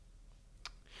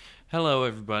Hello,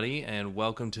 everybody, and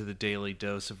welcome to the Daily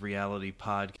Dose of Reality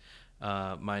pod.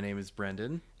 My name is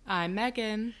Brendan, I'm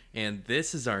Megan. and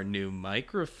this is our new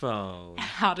microphone.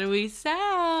 How do we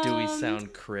sound? Do we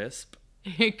sound crisp?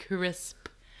 Crisp.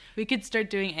 We could start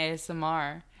doing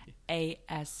ASMR.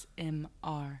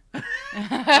 ASMR.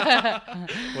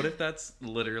 What if that's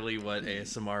literally what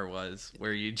ASMR was,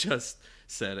 where you just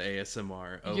said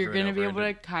ASMR over You're going to and be over able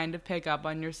and to kind of pick up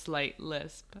on your slight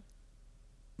lisp.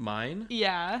 Mine?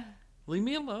 Yeah. Leave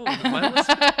me alone. My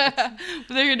listeners.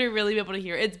 They're going to really be able to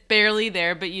hear. It's barely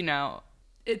there, but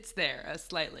it's there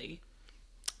slightly.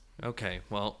 Okay,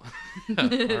 well, all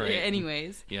right.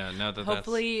 Anyways. Yeah, now that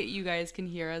Hopefully you guys can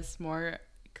hear us more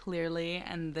clearly,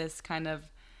 and this kind of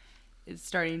is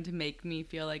starting to make me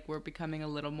feel like we're becoming a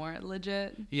little more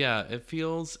legit. Yeah, it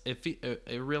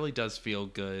really does feel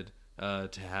good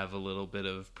to have a little bit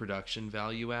of production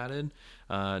value added.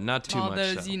 Not too all much.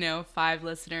 All those, so. 5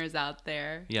 listeners out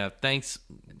there. Yeah, thanks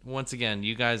once again.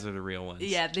 You guys are the real ones.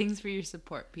 Yeah, thanks for your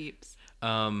support, peeps.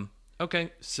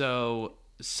 Okay, so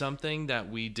something that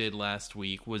we did last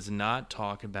week was not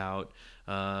talk about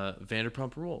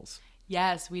Vanderpump Rules.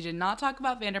 Yes, we did not talk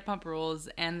about Vanderpump Rules,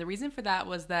 and the reason for that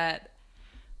was that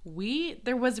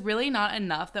there was really not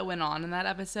enough that went on in that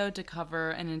episode to cover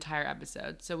an entire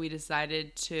episode. So we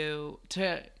decided to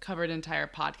cover an entire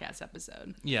podcast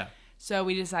episode. Yeah. So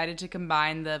we decided to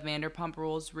combine the Vanderpump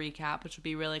Rules recap, which would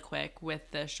be really quick, with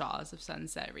the Shaws of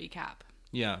Sunset recap.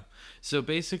 Yeah. So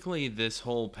basically this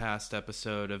whole past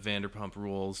episode of Vanderpump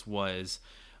Rules was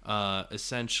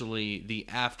essentially the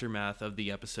aftermath of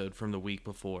the episode from the week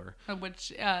before,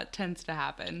 which tends to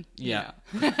happen. Yeah.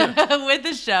 With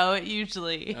the show,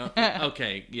 usually.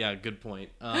 Okay. Yeah. Good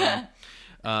point.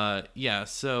 Yeah.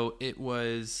 So it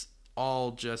was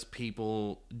all just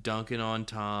people dunking on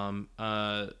Tom.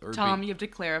 Tom, you have to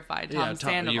clarify. Tom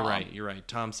Sandoval. You're right.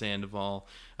 Tom Sandoval,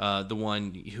 the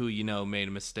one who made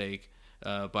a mistake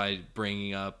by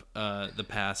bringing up the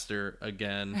pastor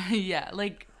again. Yeah,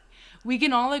 like. We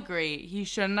can all agree he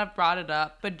shouldn't have brought it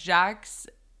up, but Jack's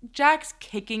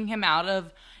kicking him out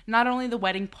of not only the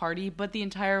wedding party, but the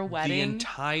entire wedding. The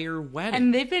entire wedding.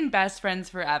 And they've been best friends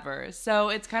forever, so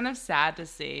it's kind of sad to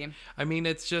see. I mean,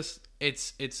 it's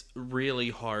really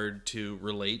hard to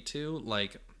relate to.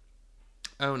 Like,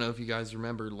 I don't know if you guys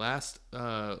remember last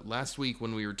week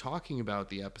when we were talking about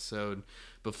the episode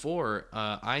before,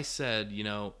 I said,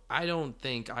 I don't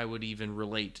think I would even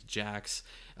relate to Jax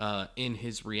in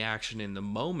his reaction in the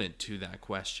moment to that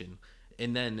question.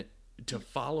 And then to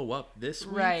follow up this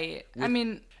week. Right.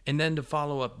 And then to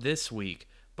follow up this week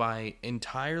by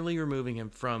entirely removing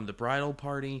him from the bridal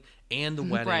party and the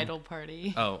wedding. Bridal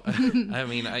party. Oh, I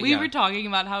mean, we were talking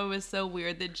about how it was so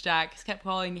weird that Jax kept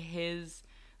calling his...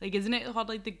 Like, isn't it called,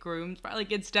 like, the groom's...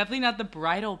 Like, it's definitely not the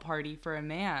bridal party for a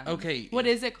man. Okay. What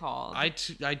is it called? I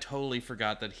totally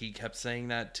forgot that he kept saying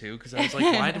that, too, because I was like,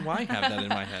 why do I have that in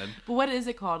my head? But what is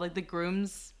it called? Like, the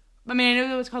groom's... I mean, I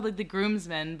know it was called, like, the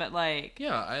groomsmen, but, like...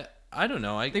 Yeah, I don't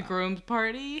know. The groom's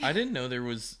party? I didn't know there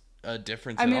was a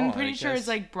difference at all. I'm pretty sure it's,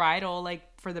 like, bridal, like,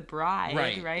 for the bride,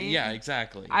 right? Yeah,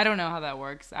 exactly. I don't know how that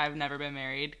works. I've never been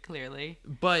married, clearly.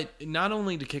 But not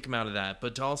only to kick him out of that,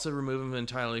 but to also remove him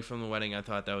entirely from the wedding, I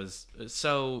thought that was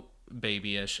so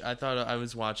babyish. I thought I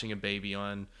was watching a baby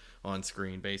on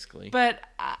screen, basically. But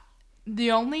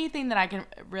the only thing that I can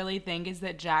really think is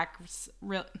that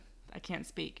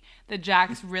that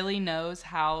Jax really knows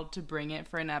how to bring it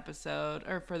for an episode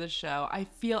or for the show.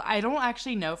 I don't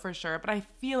actually know for sure, but I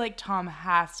feel like Tom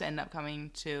has to end up coming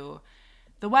to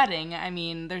the wedding. I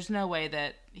mean, there's no way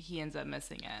that he ends up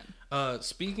missing it.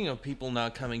 Speaking of people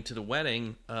not coming to the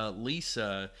wedding,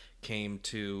 Lisa came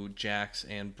to Jax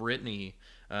and Brittany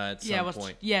at some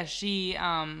point. Yeah, she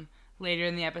later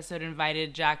in the episode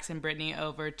invited Jax and Brittany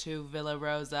over to Villa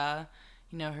Rosa,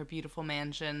 her beautiful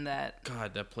mansion that...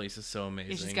 God, that place is so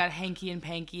amazing. She's got Hanky and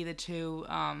Panky, the two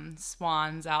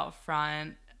swans out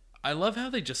front. I love how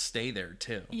they just stay there,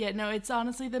 too. Yeah, no, it's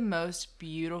honestly the most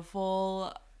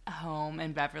beautiful home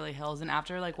in Beverly Hills. And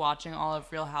after, like, watching all of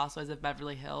Real Housewives of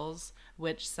Beverly Hills,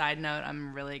 which, side note,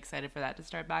 I'm really excited for that to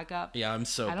start back up. Yeah, I'm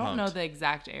so pumped. I don't know the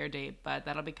exact air date, but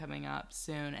that'll be coming up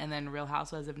soon. And then Real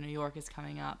Housewives of New York is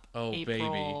coming up. Oh, April.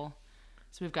 baby.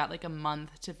 So we've got, like, a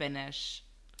month to finish.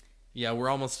 Yeah, we're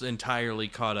almost entirely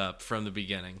caught up from the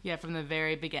beginning. Yeah, from the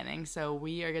very beginning. So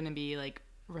we are going to be, like,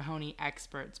 Rahoney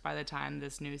experts by the time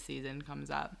this new season comes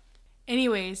up.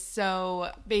 Anyways,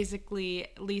 so basically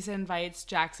Lisa invites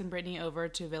Jax and Brittany over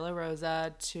to Villa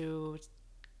Rosa to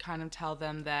kind of tell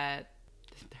them that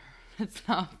it's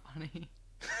not funny.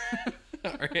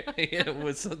 Alright, yeah,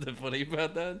 was something funny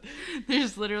about that?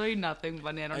 There's literally nothing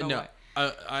funny. I don't know why.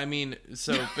 I mean,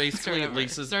 so basically,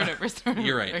 Lisa's. Start over.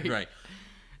 You're right.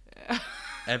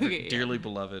 Okay, dearly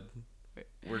beloved,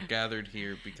 we're gathered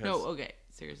here because. No, okay,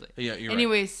 seriously. Yeah, you're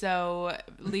anyway, so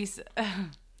Lisa.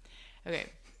 Okay.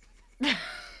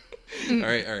 All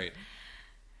right.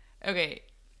 Okay.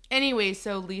 Anyway,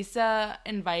 so Lisa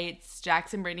invites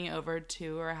Jax and Brittany over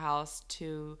to her house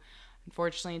to,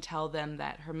 unfortunately, tell them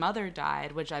that her mother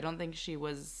died, which I don't think she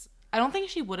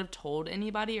would have told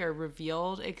anybody or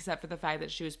revealed, except for the fact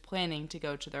that she was planning to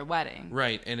go to their wedding.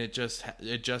 Right, and it just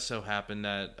so happened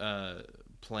that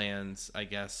plans, I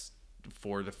guess,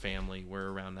 for the family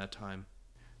were around that time.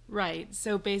 Right.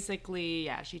 So basically,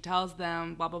 yeah, she tells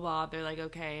them, blah, blah, blah. They're like,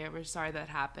 okay, we're sorry that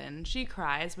happened. She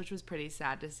cries, which was pretty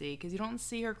sad to see because you don't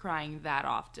see her crying that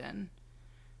often.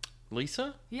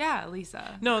 Lisa? Yeah,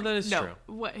 Lisa. No, that is true.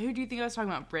 What? Who do you think I was talking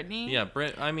about? Brittany? Yeah,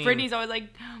 Brittany's always like,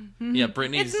 yeah,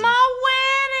 Brittany's. It's my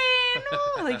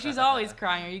wedding! Like, she's always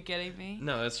crying. Are you kidding me?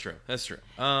 No, that's true.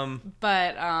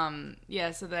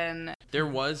 Yeah, so then. There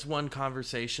was one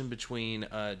conversation between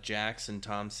Jax and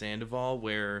Tom Sandoval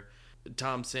where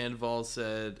Tom Sandoval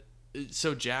said,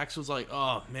 so Jax was like,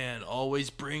 oh man,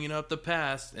 always bringing up the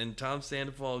past. And Tom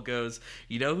Sandoval goes,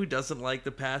 you know who doesn't like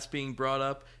the past being brought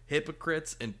up?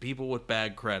 Hypocrites and people with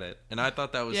bad credit. And I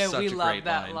thought that was such a great line. Yeah, we love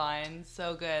that line.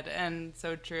 So good and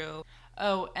so true.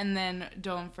 Oh, and then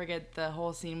don't forget the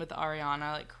whole scene with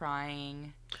Ariana, like,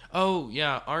 crying. Oh,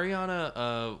 yeah.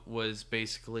 Ariana was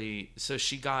basically... So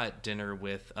she got dinner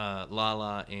with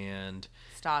Lala and...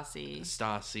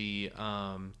 Stassi.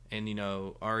 And, you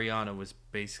know, Ariana was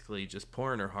basically just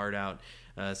pouring her heart out,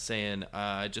 saying,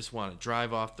 I just want to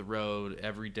drive off the road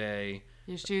every day.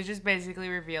 She was just basically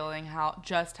revealing how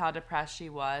depressed she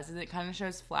was. And it kind of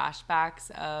shows flashbacks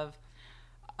of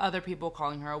other people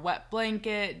calling her a wet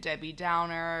blanket, Debbie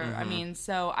Downer. Mm-hmm. I mean,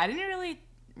 so I didn't really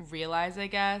realize, I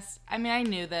guess. I mean, I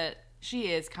knew that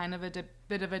she is kind of a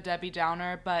bit of a Debbie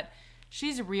Downer, but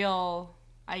she's real,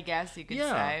 I guess you could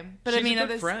say. But she's I mean, a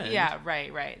good friend. Yeah,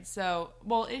 right. So,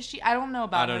 well, is she? I don't know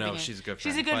about. I don't know if she's a good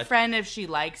friend. She's a good friend if she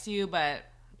likes you, but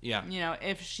yeah, you know,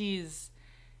 if she's.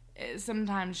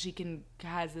 Sometimes she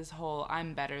has this whole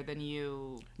 "I'm better than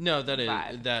you." No,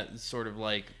 vibe. is that sort of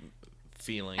like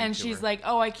feeling. And she's her. like,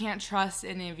 "Oh, I can't trust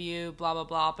any of you," blah blah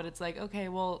blah. But it's like, okay,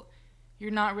 well,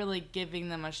 you're not really giving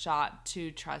them a shot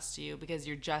to trust you because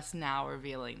you're just now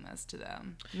revealing this to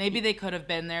them. Maybe they could have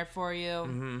been there for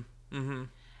you. Mm-hmm.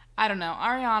 I don't know,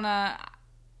 Ariana.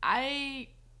 I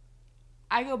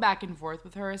go back and forth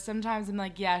with her. Sometimes I'm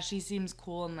like, yeah, she seems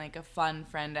cool and like a fun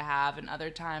friend to have, and other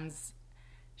times.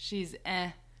 She's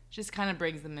just kind of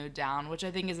brings the mood down, which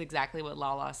I think is exactly what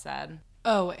Lala said.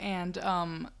 Oh, and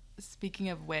speaking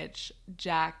of which,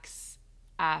 Jax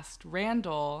asked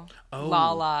Randall,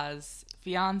 Lala's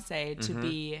fiance, to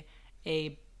be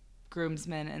a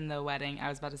groomsman in the wedding. I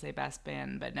was about to say best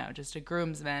man, but no, just a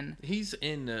groomsman. He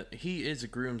is a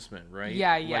groomsman, right?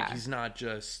 Yeah. Like he's not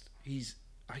just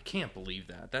I can't believe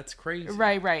that. That's crazy.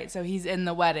 Right. So he's in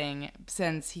the wedding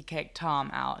since he kicked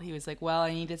Tom out. He was like, well,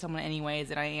 I needed someone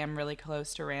anyways, and I am really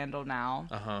close to Randall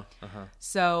now.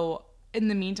 So in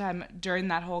the meantime, during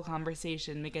that whole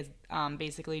conversation, because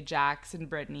basically Jax and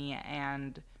Brittany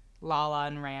and Lala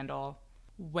and Randall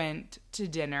went to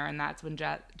dinner, and that's when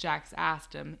Jax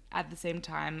asked him. At the same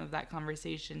time of that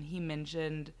conversation, he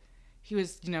mentioned he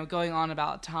was, going on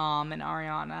about Tom and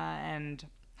Ariana and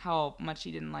how much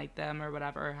he didn't like them or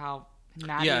whatever, how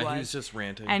mad he was. Yeah, he was just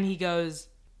ranting. And he goes,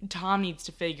 Tom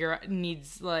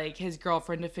needs like his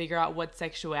girlfriend to figure out what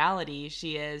sexuality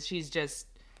she is. She's just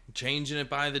changing it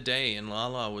by the day. And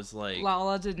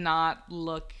Lala did not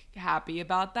look happy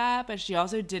about that, but she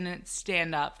also didn't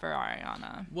stand up for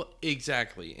Ariana. Well,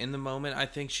 exactly. In the moment, I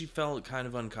think she felt kind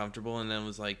of uncomfortable and then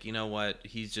was like, you know what?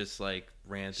 He's just like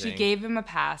ranting. She gave him a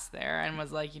pass there and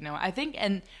was like, I think,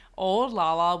 and old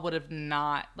Lala would have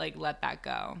not like let that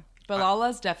go. But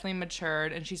Lala's definitely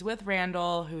matured, and she's with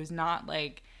Randall, who's not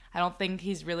like, I don't think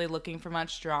he's really looking for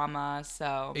much drama.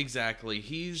 So exactly.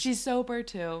 She's sober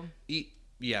too.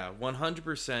 Yeah,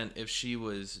 100%. If she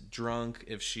was drunk,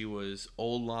 if she was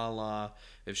old Lala,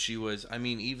 if she was,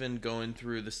 even going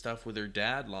through the stuff with her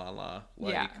dad, Lala,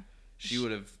 she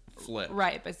would have flipped.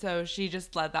 Right, but so she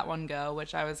just let that one go,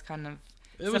 which I was kind of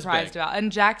surprised about.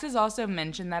 And Jax has also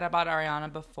mentioned that about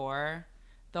Ariana before.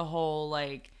 The whole,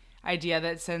 like, idea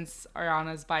that since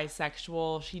Ariana's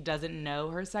bisexual, she doesn't know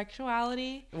her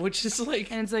sexuality. Which is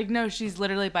like... And it's like, no, she's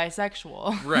literally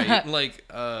bisexual. Right, like,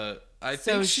 I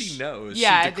think she knows.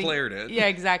 Yeah, she declared it. Yeah,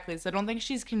 exactly. So I don't think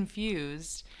she's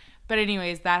confused. But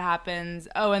anyways, that happens.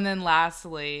 Oh, and then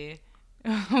lastly,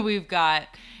 we've got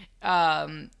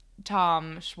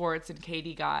Tom Schwartz and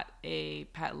Katie got a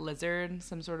pet lizard,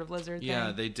 some sort of lizard thing.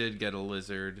 Yeah, they did get a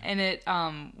lizard. And it,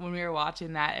 when we were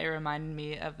watching that, it reminded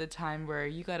me of the time where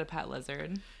you got a pet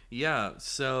lizard. Yeah,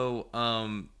 so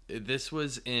this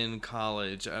was in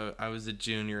college. I was a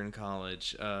junior in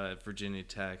college at Virginia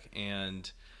Tech,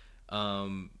 and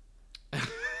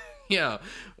yeah,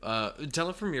 tell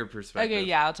it from your perspective. Okay,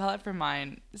 yeah, I'll tell it from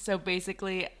mine. So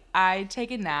basically, I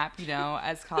take a nap,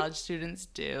 as college students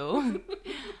do.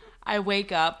 I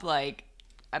wake up like,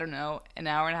 I don't know, an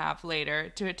hour and a half later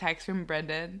to a text from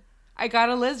Brendan. I got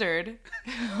a lizard.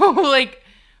 Like,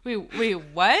 wait,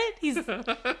 what?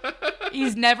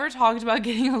 He's never talked about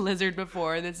getting a lizard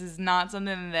before. This is not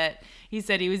something that he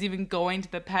said he was even going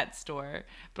to the pet store.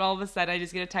 But all of a sudden, I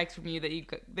just get a text from you that you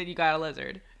got a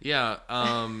lizard. Yeah,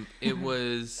 it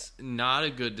was not a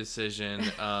good decision.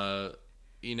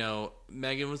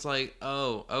 Megan was like,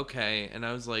 "Oh, okay," and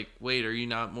I was like, "Wait, are you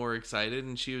not more excited?"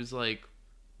 And she was like,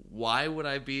 "Why would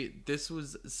I be? This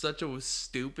was such a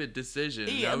stupid decision."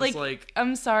 Yeah, I was like,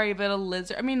 I'm sorry, but a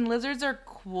lizard. I mean, lizards are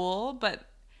cool, but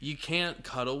you can't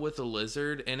cuddle with a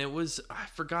lizard. And I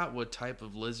forgot what type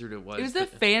of lizard it was. It was a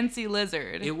fancy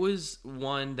lizard. It was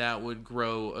one that would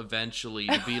grow eventually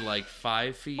to be like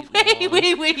 5 feet long. Wait.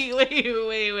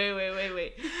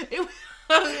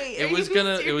 It was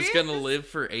gonna live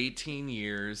for 18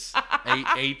 years,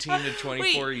 18 to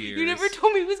 24 years. You never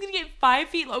told me it was gonna get 5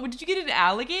 feet long. Did you get an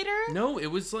alligator? No, it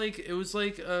was like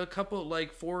a couple,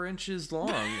 like 4 inches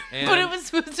long. And but it was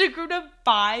supposed to grow to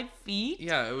 5 feet.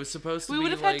 Yeah, it was supposed to. We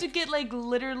would have had to get like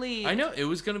literally. I know it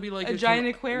was gonna be like a giant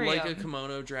aquarium, like a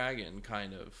kimono dragon,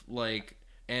 kind of like.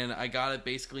 And I got it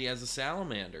basically as a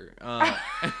salamander.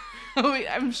 Wait,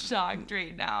 I'm shocked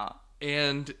right now.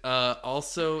 And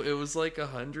also, it was like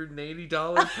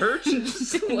 $180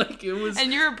 purchase. Like it was.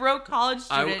 And you're a broke college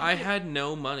student. I had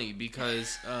no money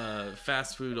because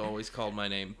fast food always called my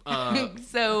name.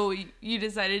 So you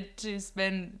decided to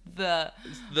spend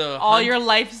all your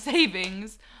life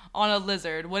savings on a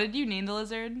lizard. What did you name the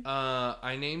lizard?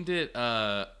 I named it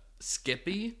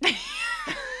Skippy.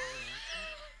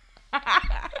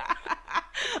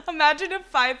 Imagine a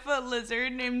 5-foot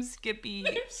lizard named Skippy.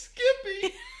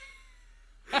 Skippy.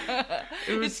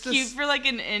 It's cute for like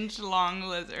an inch long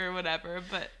lizard or whatever,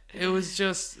 but it was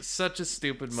just such a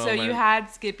stupid moment. So you had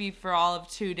Skippy for all of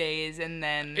 2 days, and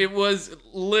then it was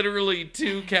literally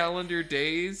 2 calendar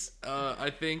days. I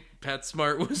think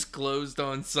PetSmart was closed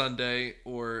on Sunday,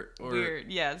 or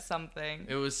weird, yeah, something.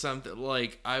 It was something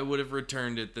like I would have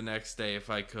returned it the next day if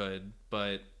I could,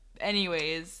 but.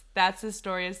 Anyways, that's the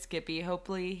story of Skippy.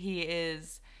 Hopefully, he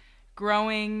is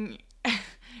growing.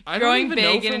 I don't even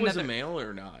know if it was a male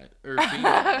or not, or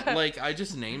female. Like, I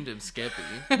just named him Skippy.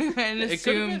 And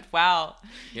assumed, wow.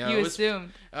 Yeah, you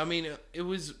assumed. I mean, it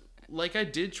was, like, I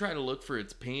did try to look for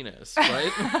its penis, but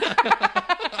I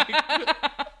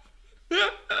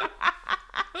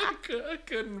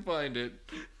couldn't find it.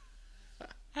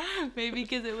 Maybe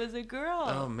because it was a girl.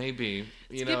 Oh, maybe.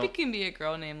 Skippy can be a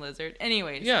girl named Lizard.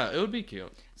 Anyways. Yeah, it would be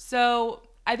cute. So,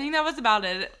 I think that was about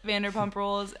it, Vanderpump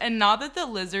Rules. And not that the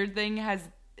lizard thing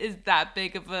is that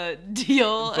big of a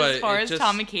deal as far as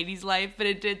Tom and Katie's life, but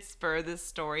it did spur this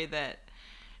story that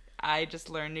I just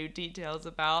learned new details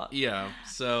about. Yeah.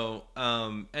 So,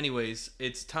 anyways,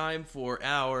 it's time for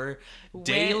our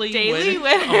daily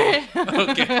winner. Oh,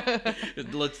 okay.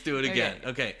 Let's do it again.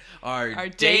 Okay. Our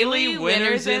daily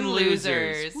winners and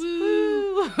losers.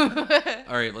 Woo! All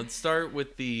right, let's start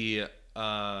with the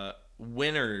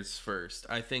winners first.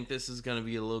 I think this is going to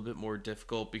be a little bit more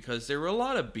difficult because there were a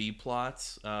lot of B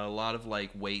plots, a lot of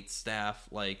like wait staff,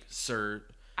 like sir.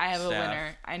 I have staff. A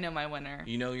winner. I know my winner.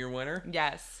 You know your winner?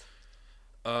 Yes.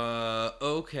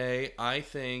 Okay. I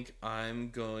think I'm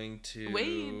going to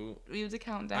wait. We have to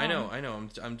count down. I know.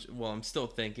 I'm still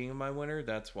thinking of my winner.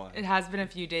 That's why. It has been a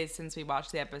few days since we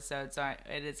watched the episode, so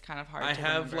it is kind of hard. I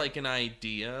have like an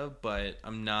idea, but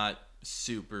I'm not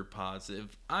super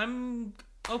positive. I'm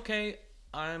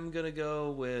gonna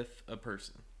go with a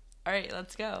person. All right,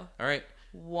 let's go. All right.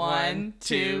 1,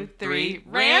 2, 3.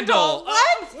 Randall!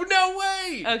 What? No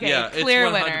way! Okay, yeah, clear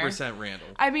it's 100% winner. Randall.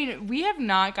 I mean, we have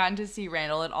not gotten to see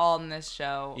Randall at all in this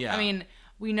show. Yeah. I mean,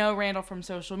 we know Randall from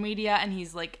social media, and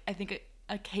he's like, I think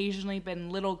occasionally been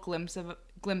little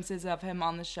glimpses of him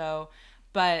on the show,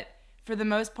 but for the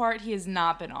most part, he has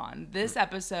not been on. This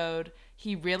episode,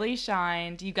 he really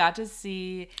shined. You got to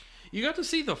see You got to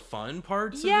see the fun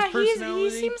parts of Yeah, his personality.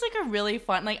 he seems like a really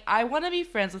fun. Like, I want to be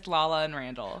friends with Lala and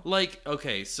Randall. Like,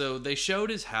 okay, so they showed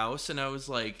his house, and I was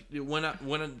like,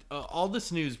 when all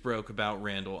this news broke about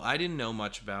Randall, I didn't know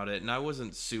much about it, and I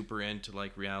wasn't super into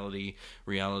like reality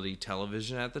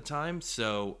television at the time.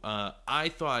 So I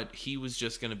thought he was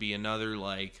just gonna be another,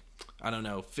 like, I don't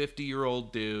know,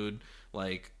 50-year-old dude,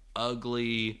 like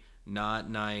ugly, not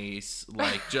nice,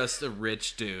 like just a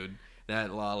rich dude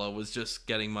that Lala was just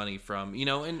getting money from, you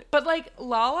know. And But like,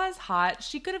 Lala's hot.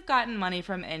 She could have gotten money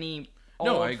from any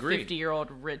old I agree.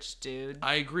 50-year-old rich dude.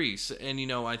 I agree. And, you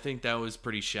know, I think that was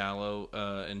pretty shallow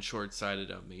and short-sighted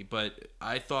of me. But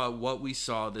I thought what we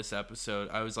saw this episode,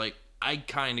 I was like, I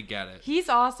kind of get it. He's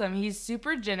awesome. He's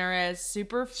super generous,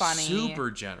 super funny.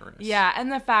 Super generous. Yeah,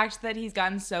 and the fact that he's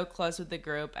gotten so close with the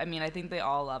group, I mean, I think they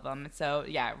all love him. So,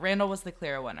 yeah, Randall was the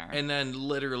clear winner. And then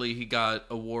literally he got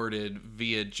awarded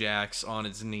via Jax on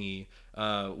his knee.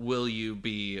 Will you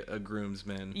be a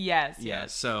groomsman? Yes. Yeah,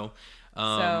 so...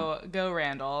 so, go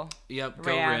Randall. Yep,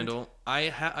 go Randall.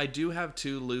 I do have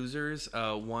two losers.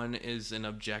 One is an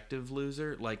objective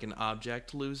loser, like an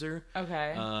object loser.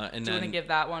 Okay. And Do you want to give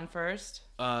that one first?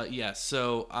 Yeah.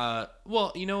 So,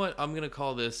 well, you know what? I'm gonna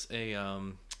call this a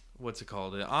what's it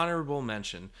called? An honorable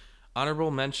mention.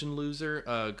 Honorable mention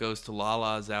loser goes to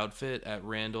Lala's outfit at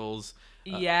Randall's.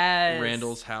 Yes.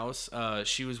 Randall's house.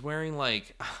 She was wearing,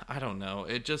 like, I don't know.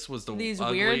 It just was these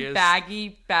ugliest. weird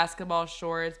baggy basketball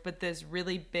shorts, but this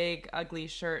really big ugly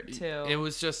shirt too. It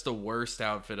was just the worst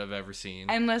outfit I've ever seen.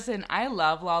 And listen, I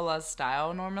love Lala's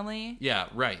style normally. Yeah,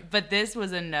 right. But this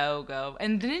was a no-go.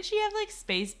 And didn't she have like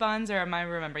space buns, or am I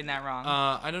remembering that wrong?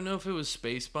 I don't know if it was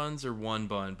space buns or one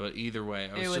bun, but either way,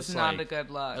 I was it was just not like, a good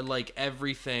look. Like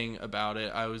everything about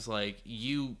it, I was like,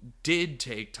 you did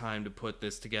take time to put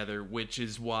this together, which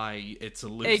is why it's a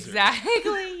loser.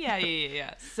 Exactly.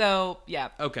 Yeah. So yeah.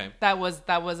 Okay. That was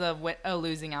a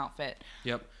losing outfit.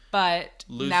 Yep. But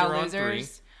Loser now on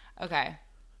losers. 3. Okay.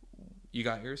 You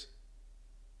got yours?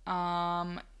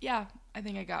 Yeah, I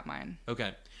think I got mine.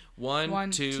 Okay.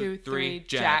 1, 2, 3.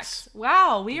 Jax.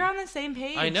 Wow, we are on the same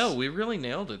page. I know, we really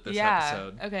nailed it this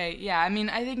episode. Okay, yeah. I mean,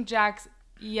 I think Jax,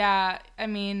 yeah, I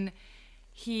mean,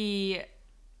 he's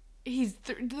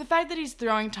the fact that he's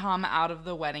throwing Tom out of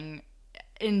the wedding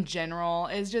in general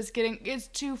is just it's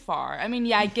too far. I mean,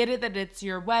 yeah, I get it that it's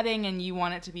your wedding and you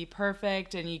want it to be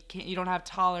perfect and you don't have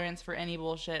tolerance for any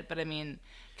bullshit, but I mean,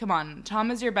 come on,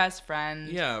 Tom is your best friend.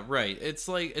 Yeah, right. It's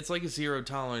like a zero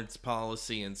tolerance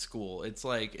policy in school. It's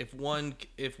like if one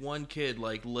kid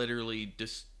like literally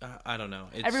just I don't know.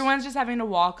 Everyone's just having to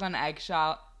walk on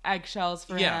eggshells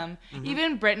for him. Mm-hmm.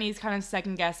 Even Brittany's kind of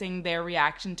second guessing their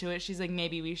reaction to it. She's like,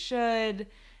 maybe we should.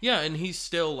 Yeah, and he's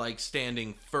still like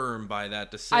standing firm by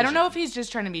that decision. I don't know if he's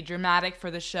just trying to be dramatic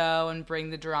for the show and bring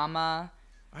the drama.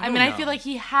 I know. feel like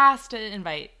he has to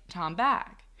invite Tom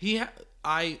back.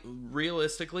 I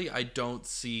realistically, I don't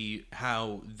see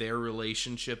how their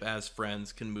relationship as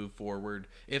friends can move forward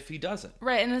if he doesn't.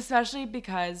 Right, and especially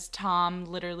because Tom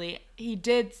literally he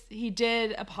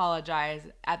did apologize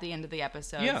at the end of the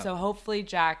episode. Yeah. So hopefully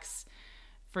Jax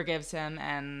forgives him,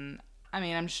 and I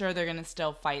mean, I'm sure they're going to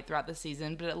still fight throughout the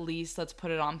season, but at least let's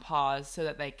put it on pause so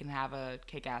that they can have a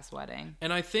kick-ass wedding.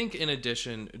 And I think in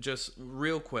addition, just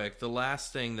real quick, the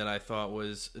last thing that I thought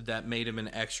was that made him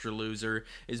an extra loser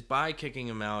is by kicking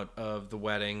him out of the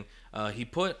wedding, he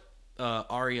put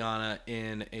Ariana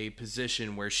in a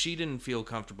position where she didn't feel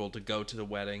comfortable to go to the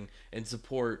wedding and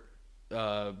support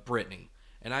Brittany.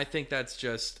 And I think it's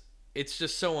just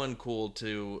so uncool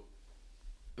to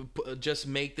just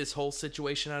make this whole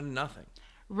situation out of nothing.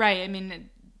 Right. I mean,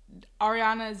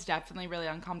 Ariana is definitely really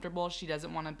uncomfortable. She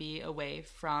doesn't want to be away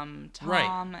from Tom,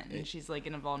 right. And she's like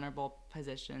in a vulnerable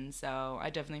position. So I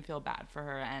definitely feel bad for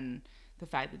her, and the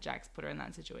fact that Jax put her in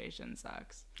that situation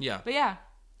sucks. Yeah. But yeah,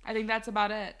 I think that's about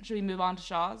it. Should we move on to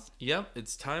Shaw's? Yep,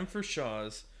 it's time for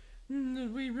Shaw's.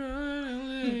 We run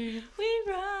LA. We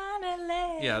run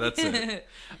LA. Yeah, that's it.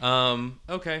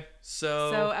 Okay,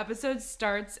 so episode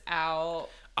starts out.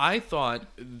 I thought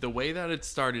the way that it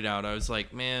started out, I was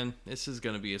like, man, this is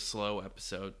going to be a slow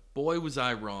episode. Boy, was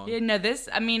I wrong. Yeah, no,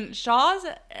 Shaw's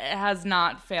has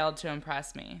not failed to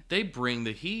impress me. They bring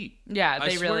the heat. Yeah,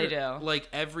 they really swear, do. Like,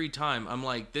 every time, I'm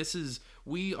like,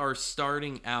 we are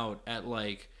starting out at,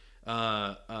 like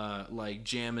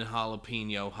jam and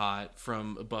jalapeno hot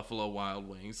from Buffalo Wild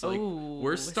Wings. Like,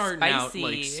 we're starting out,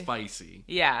 like, spicy.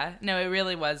 Yeah, no, it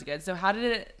really was good. So how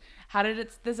did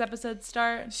this episode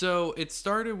start? So it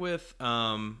started with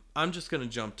I'm just gonna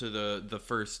jump to the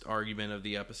first argument of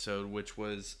the episode, which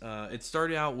was it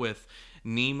started out with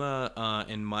Nima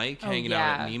and Mike hanging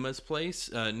out at Nima's place.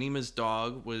 Nima's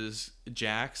dog was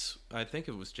Jax. I think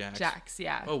it was Jax. Jax,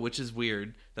 yeah. Oh, which is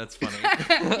weird. That's funny.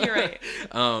 You're right.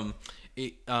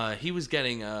 He was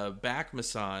getting a back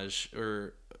massage,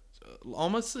 or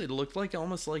almost, it looked like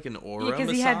almost like an aura massage.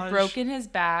 Because he had broken his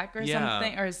back or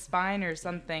something, or his spine or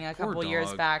something a couple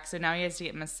years back. So now he has to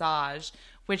get massaged,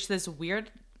 which this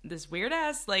weird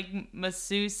ass like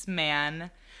masseuse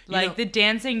man, like the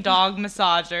dancing dog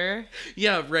massager.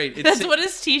 Yeah, right. That's what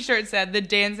his t-shirt said, the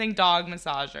dancing dog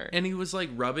massager. And he was like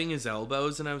rubbing his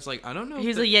elbows, and I was like, I don't know. He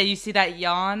was like, yeah, you see that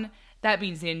yawn? That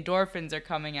means the endorphins are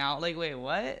coming out. Like, wait,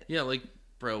 what? Yeah, like,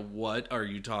 bro, what are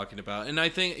you talking about? And I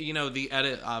think, the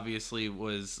edit obviously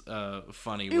was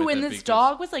funny. Ooh, and this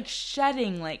dog was like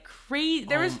shedding like crazy.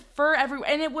 There was fur everywhere,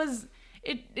 and it was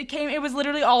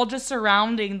literally all just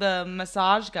surrounding the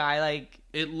massage guy. Like,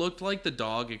 it looked like the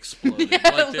dog exploded. Yeah,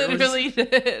 like, it literally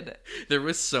did. There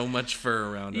was so much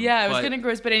fur around him. Yeah, it was kind of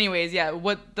gross. But anyways, yeah,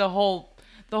 what the whole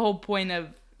point of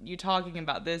you talking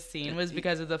about this scene was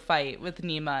because of the fight with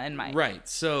Nima and Mike. Right.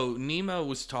 So Nima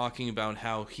was talking about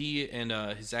how he and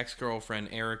his ex-girlfriend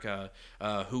Erica,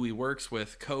 who he works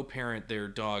with, co-parent their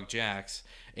dog Jax.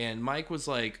 And Mike was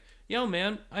like, yo,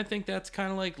 man, I think that's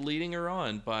kind of like leading her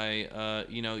on by,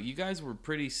 you guys were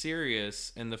pretty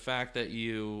serious. And the fact that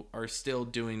you are still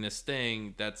doing this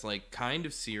thing that's like kind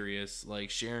of serious, like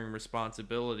sharing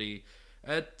responsibility,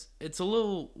 it's a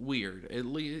little weird.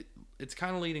 It's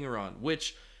kind of leading her on,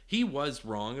 which he was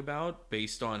wrong about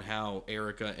based on how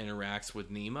Erica interacts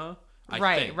with Nima.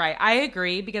 Right. I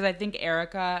agree, because I think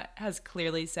Erica has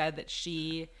clearly said that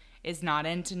she is not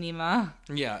into Nima.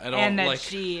 Yeah, at all. And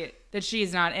that she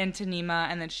is not into Nima,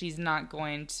 and that she's not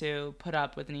going to put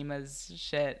up with Nima's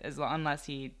shit unless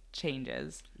he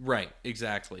changes. Right,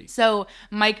 exactly. So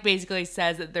Mike basically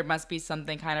says that there must be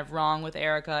something kind of wrong with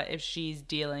Erica if she's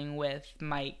dealing with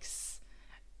Mike's...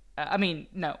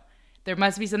 There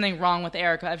must be something wrong with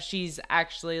Erica if she's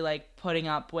actually like putting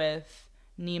up with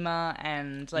Nima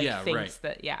and thinks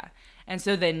that, yeah. And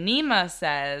so then Nima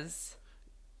says,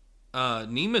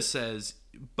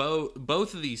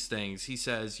 both of these things. He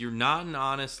says, you're not an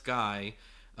honest guy,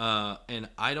 and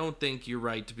I don't think you're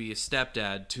right to be a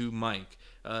stepdad to Mike.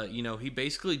 He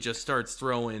basically just starts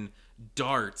throwing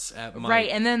darts at Mike. Right,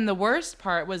 and then the worst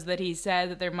part was that he said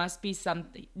that there must be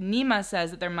something... Nima says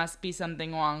that there must be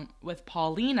something wrong with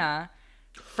Paulina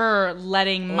for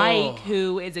letting Mike,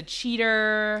 who is a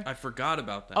cheater... I forgot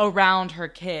about that. ...around her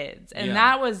kids. And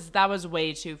that was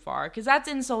way too far, because that's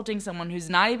insulting someone who's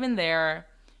not even there,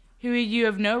 who you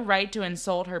have no right to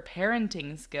insult her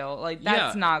parenting skill. Like,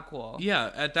 that's not cool. Yeah,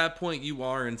 at that point, you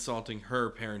are insulting her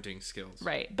parenting skills.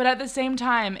 Right. But at the same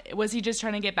time, was he just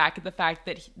trying to get back at the fact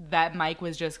that Mike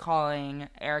was just calling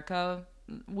Erica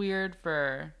weird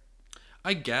for...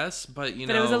 I guess, but,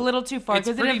 But it was a little too far,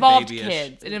 because it involved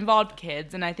kids. It involved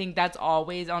kids, and I think that's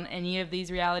always on any of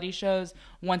these reality shows.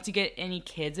 Once you get any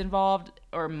kids involved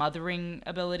or mothering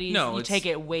abilities, you take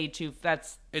it way too...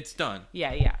 It's done.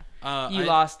 Yeah. You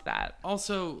lost that.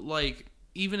 Also, like,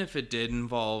 even if it did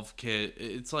involve kid,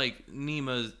 it's like,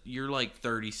 Nima, you're like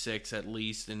 36 at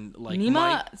least, and like Nima,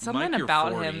 Mike, something Mike,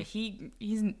 about 40.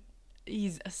 him,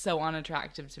 he's so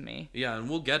unattractive to me. Yeah, and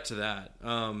we'll get to that.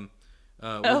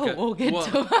 We'll get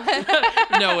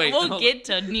to No, wait. We'll get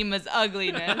to Nima's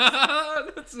ugliness.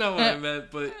 That's not what I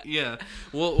meant, but yeah,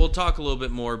 we'll talk a little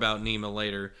bit more about Nima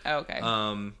later. Okay.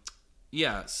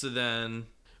 Yeah. So then.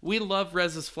 We love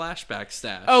Reza's flashback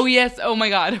stash. Oh, yes. Oh, my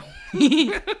God.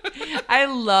 I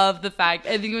love the fact,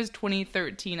 I think it was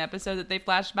 2013 episode that they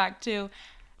flashed back to,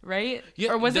 right?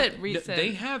 Yeah, or was it recent?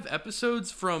 They have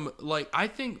episodes from, like, I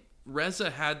think Reza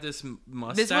had this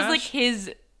mustache. This was, like,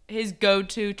 his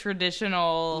go-to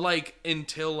traditional... Like,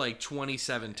 until, like,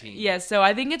 2017. Yeah, so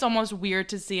I think it's almost weird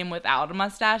to see him without a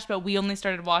mustache, but we only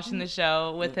started watching the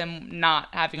show with him not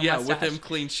having a mustache. Yeah, with him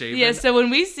clean-shaven. Yeah, so when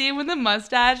we see him with a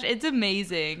mustache, it's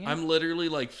amazing. I'm literally,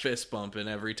 like, fist-bumping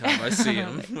every time I see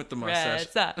him with the mustache.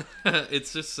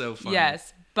 It's just so funny.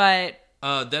 Yes, but...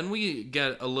 Then we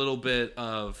get a little bit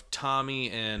of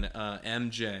Tommy and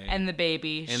MJ. And the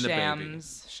baby.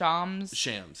 Shams.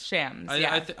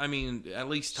 Yeah. I mean, at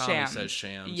least Tommy says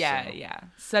Shams. Yeah.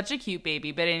 Such a cute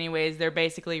baby. But anyways, they're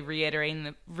basically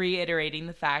reiterating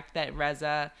the fact that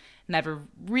Reza never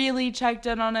really checked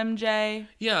in on MJ.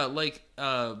 Yeah, like,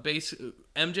 MJ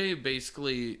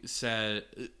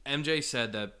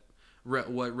said that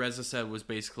what Reza said was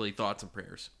basically thoughts and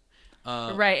prayers.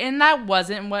 Right, and that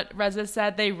wasn't what Reza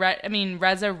said.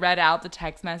 Reza read out the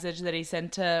text message that he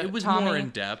sent to Tommy. It was more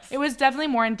in depth. It was definitely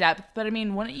more in depth, but I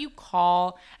mean, wouldn't you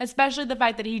call, especially the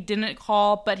fact that he didn't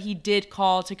call, but he did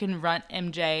call to confront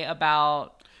MJ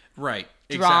about Right.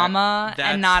 drama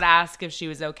Exactly. and not ask if she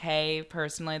was okay.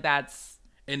 Personally, that's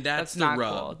the not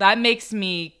rub. cool. That makes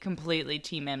me completely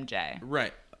team MJ.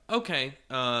 Right. Okay.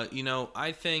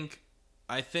 I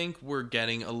think we're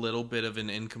getting a little bit of an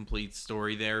incomplete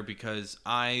story there because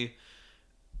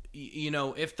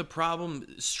if the problem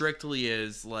strictly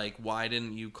is like, why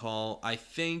didn't you call? I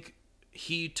think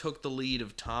he took the lead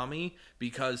of Tommy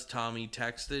because Tommy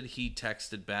texted. He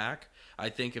texted back. I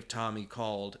think if Tommy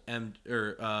called,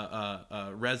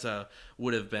 Reza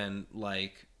would have been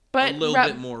like a little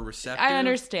bit more receptive. I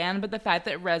understand, but the fact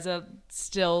that Reza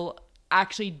still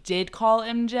actually did call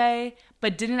MJ,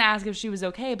 but didn't ask if she was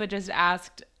okay, but just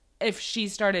asked if she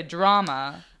started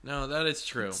drama. No, that is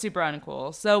true. Super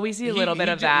uncool. So we see a little bit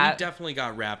of that. He definitely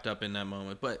got wrapped up in that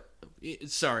moment, but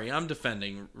sorry, I'm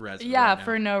defending Reza. Yeah, right now.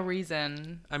 for no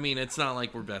reason. I mean, it's not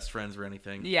like we're best friends or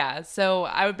anything. Yeah, so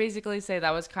I would basically say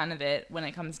that was kind of it when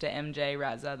it comes to MJ,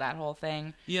 Reza, that whole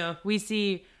thing. Yeah. We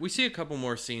see a couple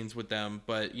more scenes with them,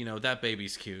 but that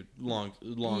baby's cute. Long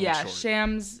and yeah, short.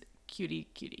 Shams cutie.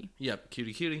 Yep,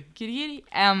 cutie.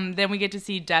 Then we get to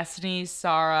see Destiny,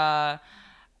 Sarah.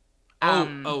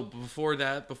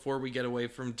 Before we get away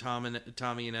from Tommy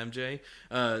and MJ,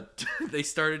 they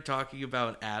started talking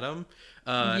about Adam.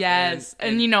 Yes,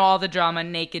 and all the drama,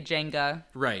 naked Jenga.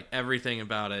 Right, everything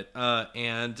about it.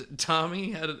 And Tommy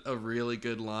had a really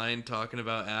good line talking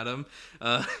about Adam.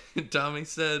 Tommy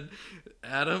said,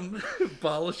 Adam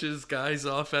polishes guys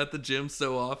off at the gym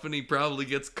so often he probably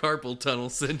gets carpal tunnel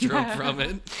syndrome from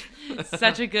it.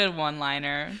 Such a good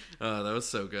one-liner. Oh, that was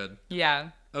so good. Yeah.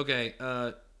 Okay,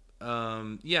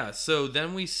 so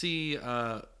then we see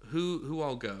who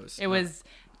all goes. It was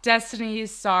Destiny,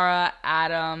 Sarah,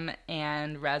 Adam,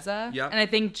 and Reza. Yep. And I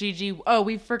think Gigi. Oh,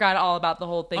 we forgot all about the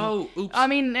whole thing. Oh, oops. I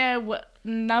mean,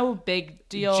 no big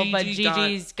deal, but Gigi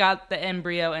Gigi's got the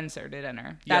embryo inserted in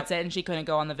her. That's Yep. it, and she couldn't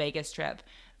go on the Vegas trip.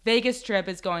 Vegas trip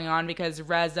is going on because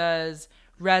Reza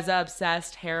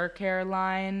obsessed hair care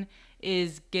line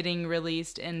is getting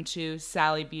released into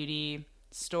Sally Beauty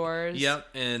stores. Yep,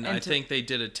 and I think they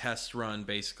did a test run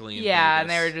basically in Vegas. And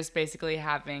they were Vegas. just basically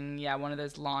having one of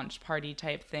those launch party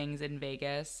type things in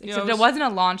Vegas. Yeah, Except it wasn't a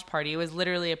launch party; it was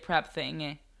literally a prep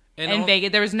thing in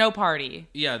Vegas. There was no party.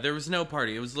 Yeah, there was no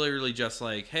party. It was literally just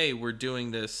like, hey, we're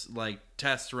doing this like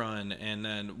test run, and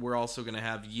then we're also gonna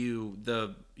have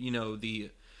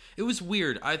It was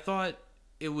weird. I thought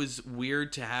it was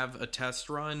weird to have a test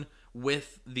run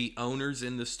with the owners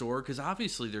in the store because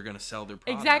obviously they're going to sell their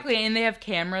product. Exactly, and they have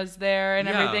cameras there and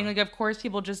Yeah. everything. Like, of course,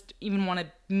 people just even want to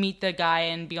meet the guy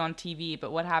and be on TV,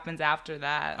 but what happens after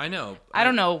that? I know. I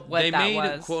don't know what they that made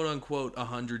was. quote unquote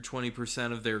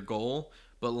 120% of their goal,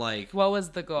 but like, What was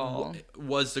the goal?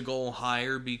 was the goal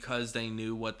higher because they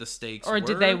knew what the stakes Or were?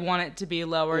 did they want it to be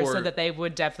lower so Or- that they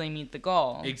would definitely meet the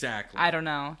goal? Exactly. I don't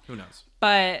know. Who knows?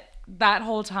 But that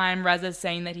whole time, Reza's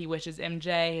saying that he wishes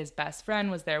MJ, his best friend,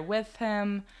 was there with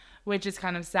him, which is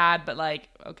kind of sad, but like,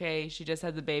 okay, she just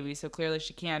had the baby, so clearly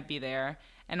she can't be there.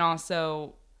 And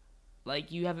also, like,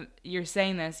 you're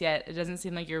saying this, yet it doesn't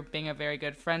seem like you're being a very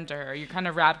good friend to her. You're kind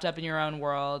of wrapped up in your own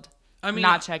world,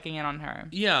 not checking in on her.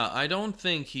 Yeah, I don't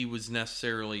think he was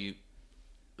necessarily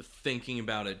thinking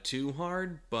about it too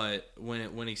hard, but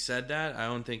when he said that, I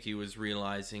don't think he was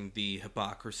realizing the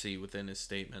hypocrisy within his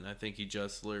statement. I think he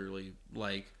just literally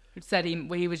Said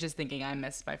he was just thinking, I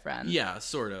miss my friend. yeah,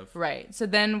 sort of. Right. So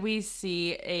then we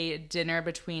see a dinner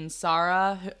between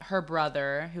Sarah, her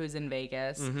brother, who's in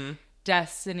Vegas, Mm-hmm.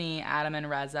 Destiny, Adam, and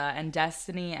Reza, and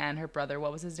Destiny and her brother,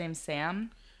 what was his name,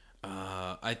 Sam?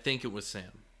 I think it was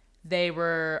Sam They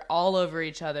were all over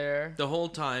each other. the whole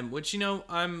time, which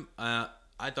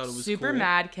I thought it was Super cool.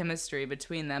 mad chemistry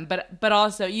between them. But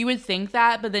also, you would think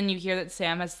that, but then you hear that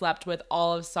Sam has slept with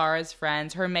all of Sarah's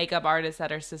friends, her makeup artist at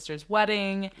her sister's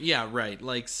wedding. Yeah, right.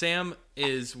 Like, Sam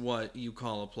is what you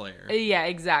call a player. Yeah,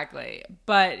 exactly.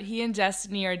 But he and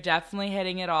Destiny are definitely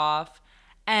hitting it off.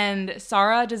 And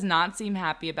Sarah does not seem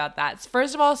happy about that.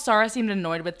 First of all, Sarah seemed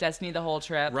annoyed with Destiny the whole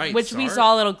trip. Right, Which we Sarah-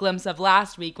 saw a little glimpse of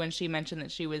last week when she mentioned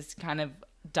that she was kind of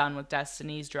done with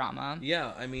Destiny's drama.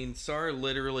 Yeah, I mean, Sarah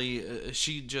literally,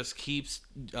 she just keeps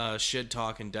shit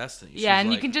talking Destiny. Yeah, She's and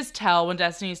like, you can just tell when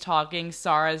Destiny's talking,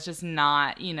 Sarah's just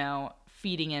not,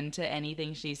 feeding into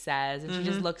anything she says, and she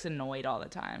just looks annoyed all the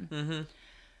time. Mm-hmm.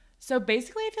 So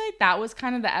basically, I feel like that was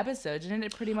kind of the episode, didn't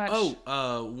it? Pretty much.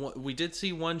 we did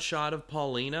see one shot of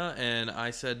Paulina, and I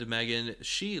said to Megan,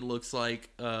 she looks like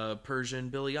Persian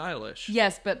Billie Eilish.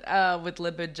 Yes, but with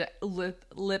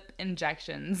lip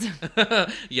injections.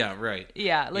 Yeah, right.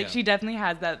 Yeah, Yeah. she definitely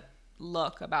has that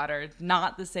look about her.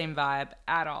 Not the same vibe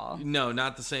at all. No,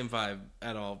 not the same vibe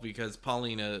at all, because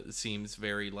Paulina seems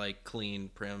very, like, clean,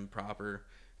 prim, proper,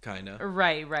 kind of.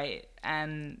 Right.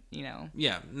 And, you know.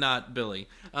 Yeah, not Billy.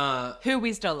 Who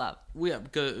we still love. We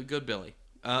have good Billy.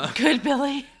 Good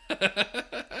Billy.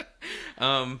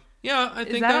 Yeah, I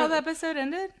think Is that how the episode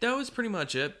ended? That was pretty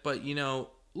much it. But, you know,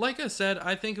 like I said,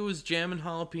 I think it was jam and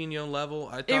jalapeno level.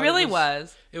 I thought it really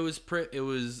was. It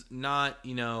was not,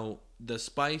 you know, the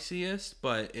spiciest,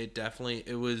 but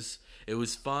it was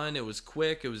fun. It was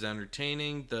quick. It was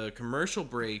entertaining. The commercial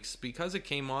breaks, because it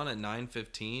came on at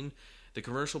 9:15, the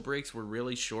commercial breaks were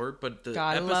really short, but the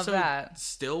episode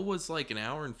still was like an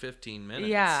hour and 15 minutes.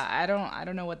 Yeah, I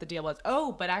don't know what the deal was.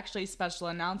 Oh, but actually, special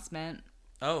announcement.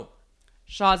 Oh.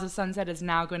 Shaw's of Sunset is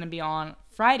now going to be on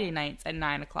Friday nights at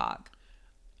 9:00.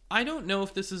 I don't know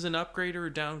if this is an upgrade or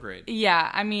a downgrade. Yeah,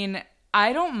 I mean,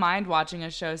 I don't mind watching a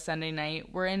show Sunday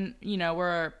night.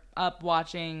 We're up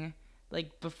watching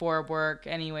like before work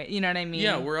anyway. You know what I mean?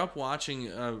 Yeah, we're up watching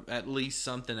at least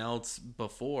something else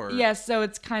before. Yeah, so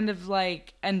it's kind of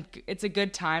like, and it's a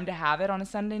good time to have it on a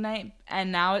Sunday night.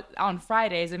 And now on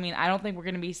Fridays, I mean, I don't think we're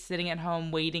going to be sitting at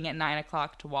home waiting at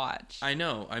 9:00 to watch. I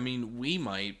know. I mean, we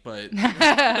might, but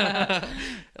I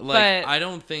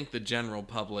don't think the general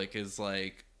public is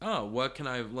like, oh, what can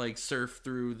I like surf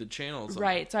through the channels on?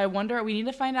 Right. So I wonder, we need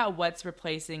to find out what's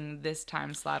replacing this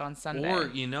time slot on Sunday. Or,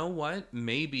 you know what?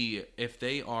 Maybe if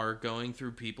they are going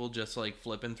through people just like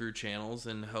flipping through channels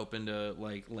and hoping to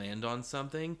like land on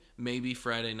something, maybe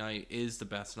Friday night is the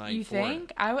best night you for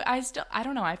think? it. I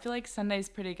don't know. I feel like Sunday's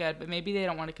pretty good, but maybe they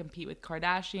don't want to compete with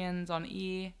Kardashians on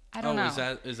E. I don't know. Is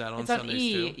that on it's Sundays on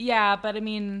E. too? Yeah, but I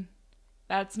mean,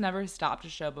 that's never stopped a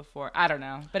show before. I don't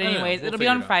know. But anyways, it'll be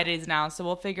on Fridays now, so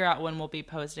we'll figure out when we'll be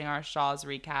posting our Shaw's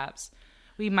recaps.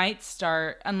 We might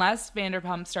start, unless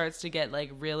Vanderpump starts to get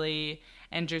like really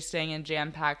interesting and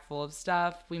jam-packed full of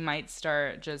stuff, we might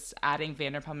start just adding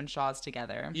Vanderpump and Shaw's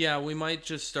together. Yeah, we might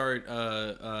just start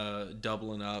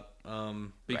doubling up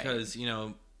because, you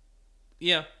know,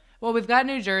 yeah. Well, we've got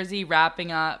New Jersey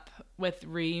wrapping up with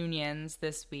reunions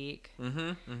this week.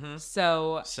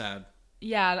 So sad.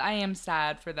 Yeah, I am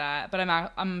sad for that, but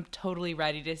I'm totally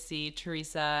ready to see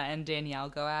Teresa and Danielle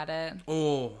go at it.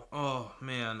 Oh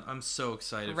man, I'm so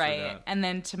excited for that. Right, and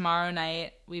then tomorrow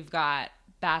night we've got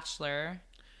Bachelor,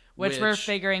 which we're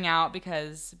figuring out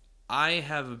because I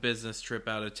have a business trip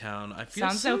out of town. I feel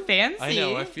sounds so fancy. I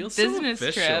know. I feel business so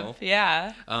official. Trip.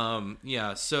 Yeah.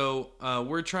 Yeah. So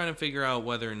we're trying to figure out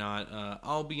whether or not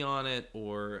I'll be on it,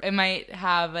 or it might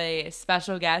have a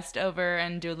special guest over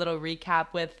and do a little recap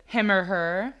with him or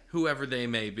her, whoever they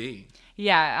may be.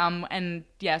 Yeah. And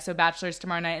yeah. So Bachelor's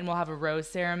tomorrow night, and we'll have a rose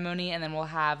ceremony, and then we'll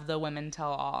have the women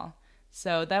tell all.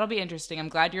 So that'll be interesting. I'm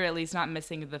glad you're at least not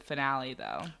missing the finale,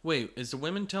 though. Wait, is the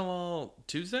Women Tell All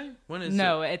Tuesday? When is it?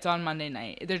 No, it's on Monday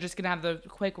night. They're just going to have the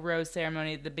quick rose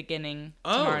ceremony at the beginning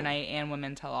tomorrow night and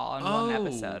Women Tell All in one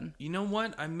episode. You know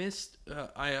what? I missed...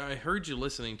 I heard you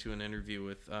listening to an interview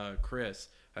with Chris.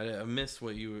 I missed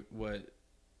what...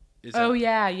 Is that,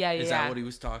 yeah. Is that what he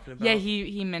was talking about? Yeah,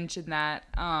 he mentioned that.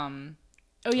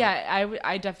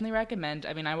 I definitely recommend.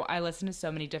 I mean, I listen to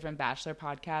so many different Bachelor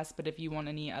podcasts, but if you want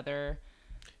any other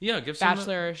give some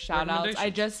Bachelor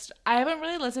shout-outs, I haven't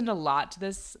really listened a lot to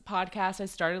this podcast. I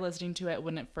started listening to it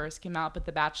when it first came out, but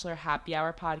the Bachelor Happy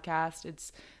Hour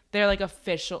podcast, they're like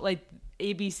official, like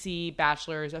ABC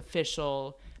Bachelor's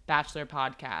official Bachelor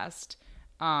podcast,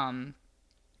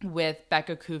 with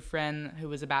Becca Kufrin, who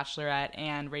was a Bachelorette,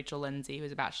 and Rachel Lindsay, who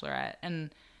was a Bachelorette, and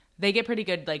they get pretty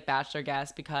good like Bachelor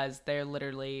guests because they're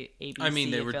literally ABC. I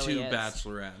mean, they were affiliates. two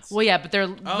Bachelorettes. Well, yeah, but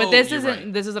this isn't.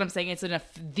 Right. This is what I'm saying. It's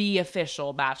the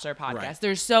official Bachelor podcast. Right.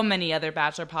 There's so many other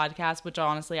Bachelor podcasts, which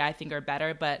honestly I think are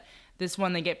better, but this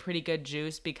one they get pretty good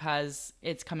juice because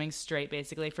it's coming straight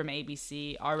basically from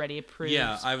ABC, already approved.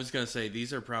 Yeah, I was gonna say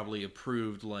these are probably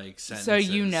approved like sentences. So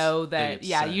you know that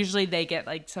usually they get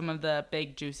like some of the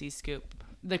big juicy scoop,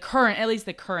 at least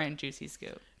the current juicy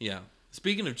scoop. Yeah.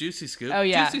 Speaking of Juicy Scoop,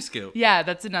 Juicy Scoop. Yeah,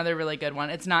 that's another really good one.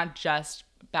 It's not just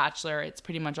Bachelor. It's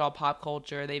pretty much all pop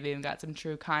culture. They've even got some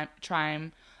true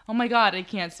crime. Oh my God, I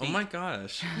can't speak. Oh my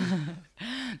gosh.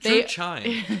 True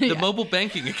Chime, the mobile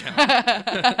banking account.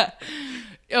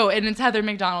 And it's Heather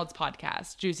McDonald's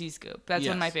podcast, Juicy Scoop. That's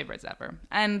one of my favorites ever.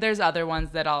 And there's other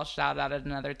ones that I'll shout out at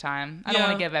another time. I don't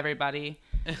want to give everybody.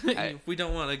 We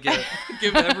don't want to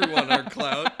give everyone our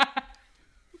clout.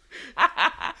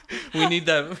 We need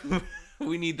that.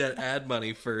 We need that ad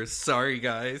money first. Sorry,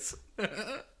 guys.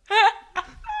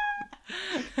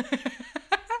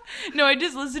 No, I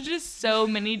just listened to so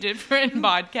many different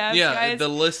podcasts, guys. The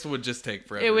list would just take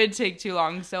forever. It would take too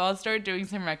long, so I'll start doing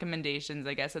some recommendations,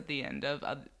 I guess, at the end of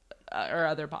our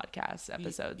other podcast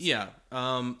episodes. Yeah.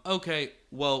 Okay,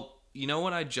 well, you know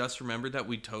what I just remembered that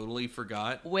we totally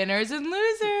forgot? Winners and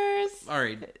losers. All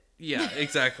right. Yeah,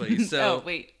 exactly. So, Oh,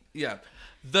 wait. yeah.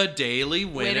 The daily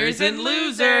winners, Winners and and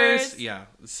losers. losers. Yeah.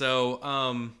 So,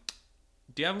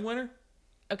 do you have a winner?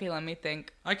 Okay, let me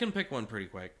think. I can pick one pretty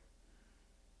quick.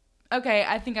 Okay,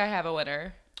 I think I have a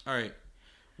winner. All right.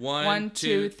 One,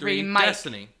 two, three, Mike.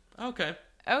 Destiny. Okay.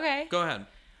 Okay. Go ahead.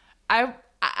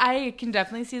 I can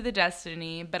definitely see the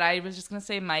Destiny, but I was just going to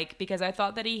say Mike because I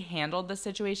thought that he handled the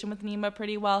situation with Nema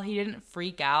pretty well. He didn't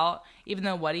freak out, even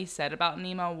though what he said about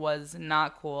Nema was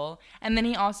not cool. And then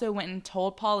he also went and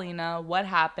told Paulina what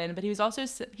happened, but he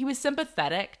was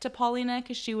sympathetic to Paulina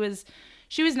because she was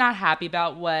not happy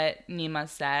about what Nema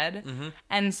said. Mm-hmm.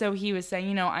 And so he was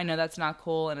saying, I know that's not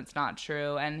cool and it's not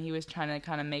true. And he was trying to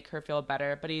kind of make her feel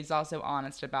better, but he's also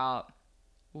honest about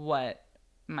what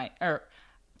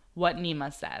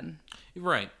Nema said.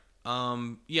 Right.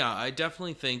 Yeah, I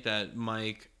definitely think that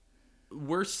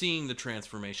we're seeing the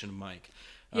transformation of Mike.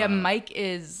 Yeah, Mike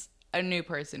is a new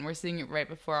person. We're seeing it right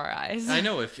before our eyes. I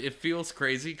know. It feels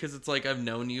crazy because it's like I've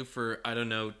known you for, I don't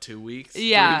know, 2 weeks?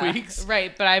 Yeah, 3 weeks?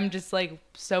 right. But I'm just like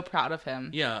so proud of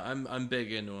him. Yeah, I'm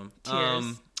big into him.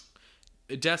 Cheers.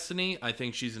 Destiny, I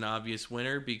think she's an obvious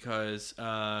winner because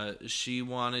she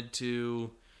wanted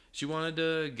to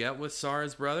get with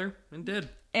Sarah's brother and did.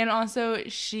 And also,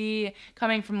 she,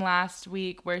 coming from last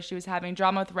week where she was having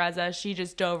drama with Reza, she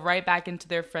just dove right back into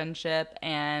their friendship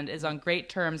and is on great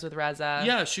terms with Reza.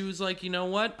 Yeah, she was like, you know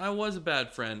what? I was a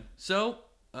bad friend. So,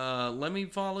 let me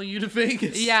follow you to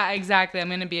Vegas. Yeah, exactly. I'm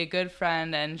going to be a good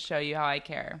friend and show you how I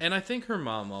care. And I think her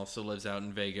mom also lives out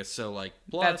in Vegas. So, like,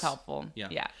 plus. That's helpful.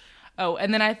 Yeah. Oh,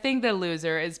 and then I think the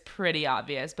loser is pretty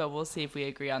obvious, but we'll see if we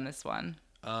agree on this one.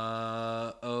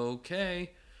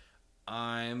 Okay.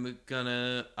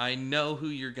 I know who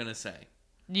you're gonna say.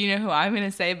 You know who I'm gonna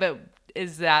say, but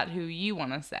is that who you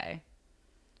want to say?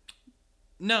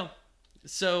 No.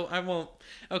 So I won't.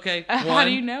 Okay. How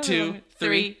do you know? 2,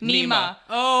 3. Nema.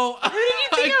 Oh. Who did you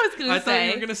think I was gonna I say? thought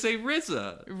you were gonna say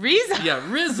Rizza. Rizzo. Yeah,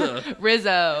 Rizza.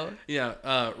 Rizzo. Yeah.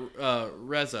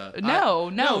 Reza.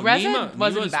 No, Reza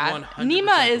wasn't Nema's bad. 100%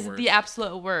 Nema is worst. the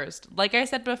absolute worst. Like I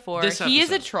said before, This he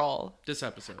is a episode. troll. This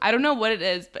episode. I don't know what it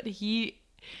is, but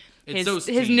It's those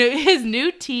his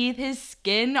new teeth, his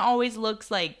skin always looks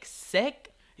like sick.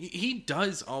 He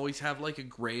does always have like a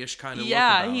grayish kind of look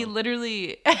Yeah, about he him.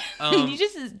 literally he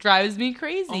just drives me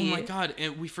crazy. Oh my god,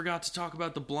 and we forgot to talk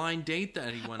about the blind date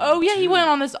that he went on. Oh yeah, he too. went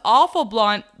on this awful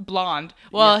blonde.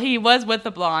 Well, he was with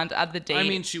the blonde at the date. I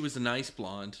mean, she was a nice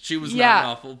blonde. She was not an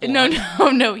awful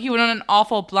blonde. No. He went on an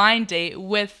awful blind date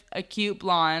with a cute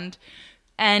blonde,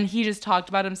 and he just talked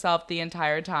about himself the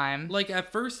entire time. Like,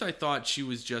 at first I thought she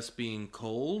was just being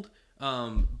cold,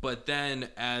 but then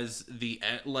as the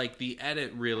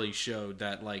edit really showed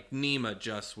that, like, Nema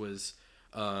just was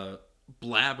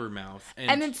blabbermouth.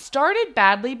 And it started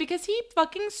badly because he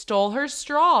fucking stole her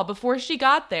straw before she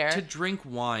got there. To drink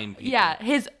wine, people. Yeah,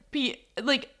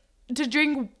 to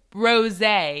drink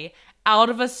rosé out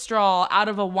of a straw, out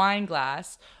of a wine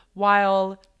glass,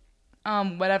 while,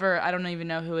 whatever, I don't even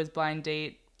know who his blind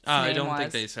date I don't was.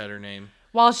 think they said her name.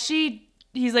 While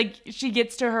he's like, she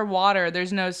gets to her water,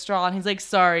 there's no straw, and he's like,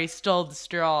 sorry, stole the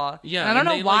straw. Yeah, and I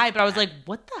don't and know why, but I was like,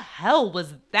 what the hell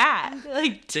was that?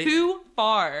 Like, too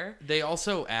far. They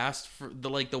also asked for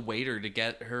the waiter to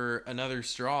get her another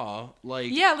straw.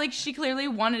 Like, Yeah, like, she clearly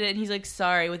wanted it, and he's like,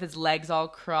 sorry, with his legs all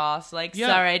crossed. Like, Yeah.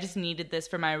 sorry, I just needed this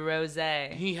for my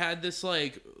rosé. he had this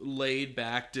like laid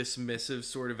back, dismissive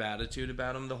sort of attitude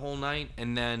about him the whole night,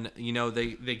 and then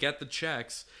they get the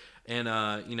checks, and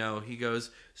he goes,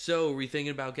 so are we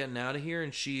thinking about getting out of here?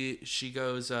 And she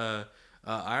goes, I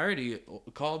already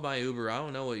called my Uber. I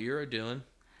don't know what you're doing.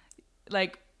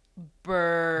 Like,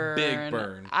 burn. Big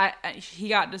burn. He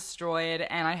got destroyed,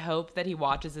 and I hope that he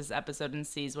watches this episode and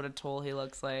sees what a tool he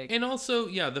looks like. And also,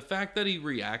 yeah, the fact that he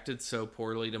reacted so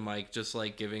poorly to Mike, just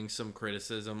like giving some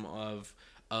criticism of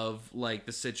like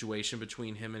the situation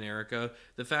between him and Erica,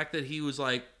 the fact that he was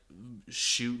like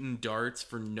shooting darts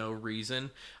for no reason,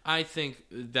 I think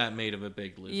that made him a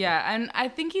big loser. Yeah, and I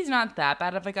think he's not that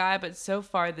bad of a guy, but so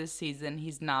far this season,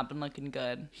 he's not been looking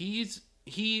good.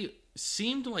 He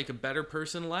seemed like a better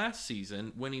person last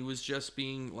season when he was just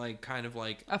being like kind of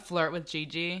like A flirt with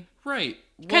Gigi. right.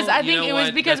 Because Well, I think it was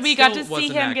because That we got still to see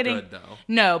wasn't him that getting good, though.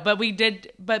 no,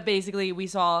 but basically we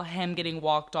saw him getting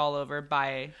walked all over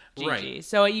by Gigi. Right.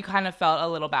 So you kind of felt a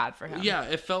little bad for him. Yeah,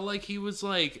 it felt like he was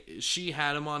like she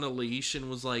had him on a leash and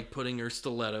was like putting her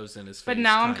stilettos in his face. But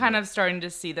now I'm kind of starting to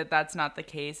see that that's not the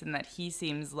case, and that he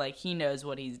seems like he knows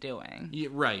what he's doing. Yeah,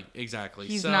 right, exactly.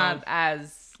 He's So, not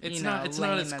as It's lame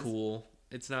not as cool.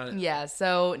 It's not. Yeah,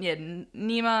 so yeah,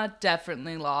 Nima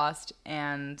definitely lost,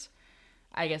 and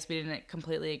I guess we didn't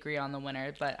completely agree on the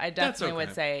winner, but I definitely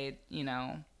would say,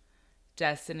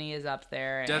 Destiny is up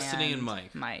there. Destiny and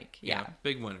Mike. Mike, yeah.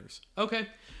 Big winners. Okay.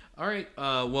 All right.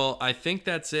 Well, I think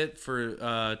that's it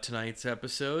for tonight's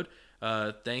episode.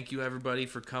 Thank you, everybody,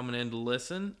 for coming in to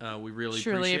listen. We really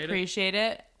truly appreciate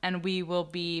it. And we will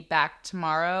be back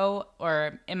tomorrow,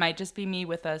 or it might just be me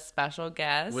with a special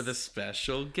guest. Or we'll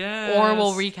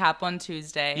recap on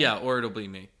Tuesday. Yeah, or it'll be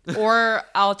me. Or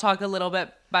I'll talk a little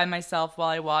bit by myself while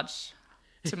I watch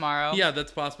tomorrow. Yeah,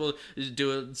 that's possible.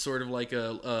 Do it sort of like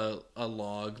a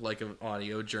log, like an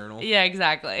audio journal. Yeah,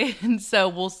 exactly. And so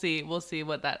we'll see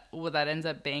what that ends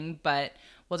up being, but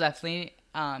we'll definitely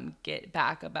get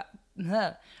back about.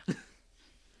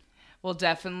 We'll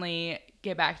definitely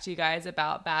get back to you guys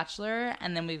about Bachelor,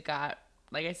 and then we've got,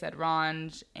 like I said,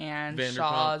 Ronj and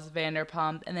Shaw's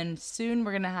Vanderpump, and then soon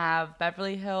we're gonna have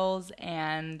Beverly Hills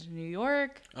and New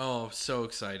York. Oh, so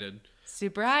excited!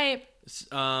 Super hype.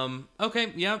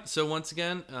 Okay, yeah. So once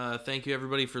again, thank you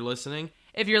everybody for listening.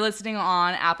 If you're listening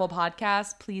on Apple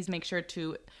Podcasts, please make sure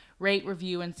to rate,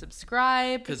 review, and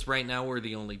subscribe. Because right now we're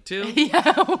the only two.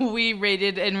 Yeah, we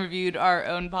rated and reviewed our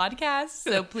own podcast,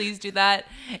 so please do that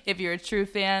if you're a true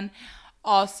fan.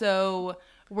 Also,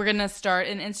 we're going to start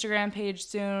an Instagram page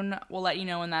soon. We'll let you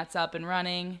know when that's up and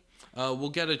running. We'll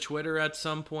get a Twitter at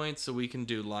some point so we can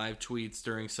do live tweets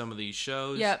during some of these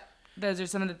shows. Yep, those are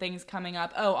some of the things coming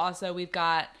up. Oh, also, we've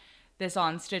got this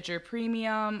on Stitcher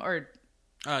Premium, or...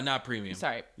 not premium.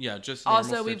 Sorry. Yeah, just also,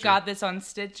 Stitcher. We've got this on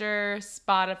Stitcher,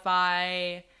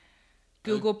 Spotify,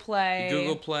 Google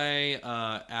Play,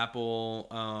 Apple.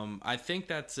 I think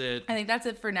that's it. I think that's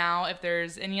it for now. If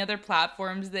there's any other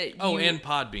platforms that and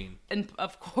Podbean. And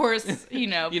of course,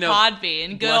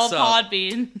 Podbean. Good old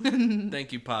Podbean.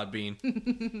 Thank you,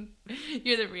 Podbean.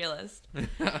 You're the realist.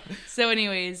 So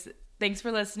anyways, thanks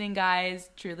for listening, guys.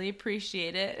 Truly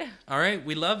appreciate it. All right.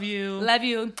 We love you. Love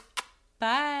you.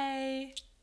 Bye.